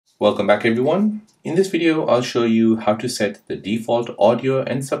Welcome back everyone. In this video, I'll show you how to set the default audio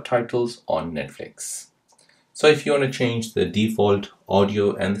and subtitles on Netflix. So if you want to change the default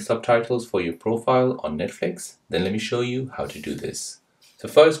audio and the subtitles for your profile on Netflix, then let me show you how to do this. So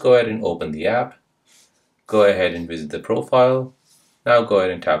first go ahead and open the app. Go ahead and visit the profile. Now go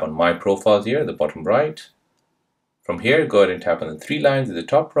ahead and tap on My Profiles here at the bottom right. From here, go ahead and tap on the three lines at the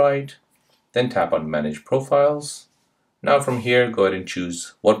top right. Then tap on Manage Profiles. Now from here, go ahead and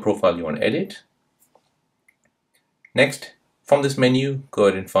choose what profile you want to edit. Next, from this menu, go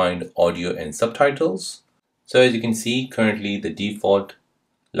ahead and find Audio and Subtitles. So as you can see, currently the default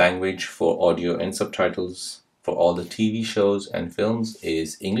language for audio and subtitles for all the TV shows and films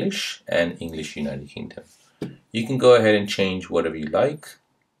is English and English United Kingdom. You can go ahead and change whatever you like.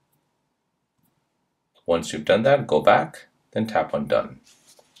 Once you've done that, go back, then tap on Done.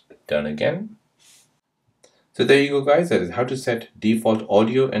 Done again. So there you go guys, that is how to set default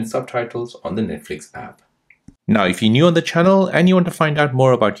audio and subtitles on the Netflix app. Now if you're new on the channel and you want to find out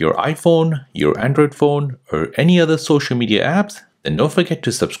more about your iPhone, your Android phone, or any other social media apps, then don't forget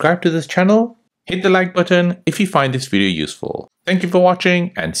to subscribe to this channel. Hit the like button if you find this video useful. Thank you for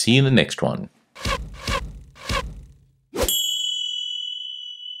watching and see you in the next one.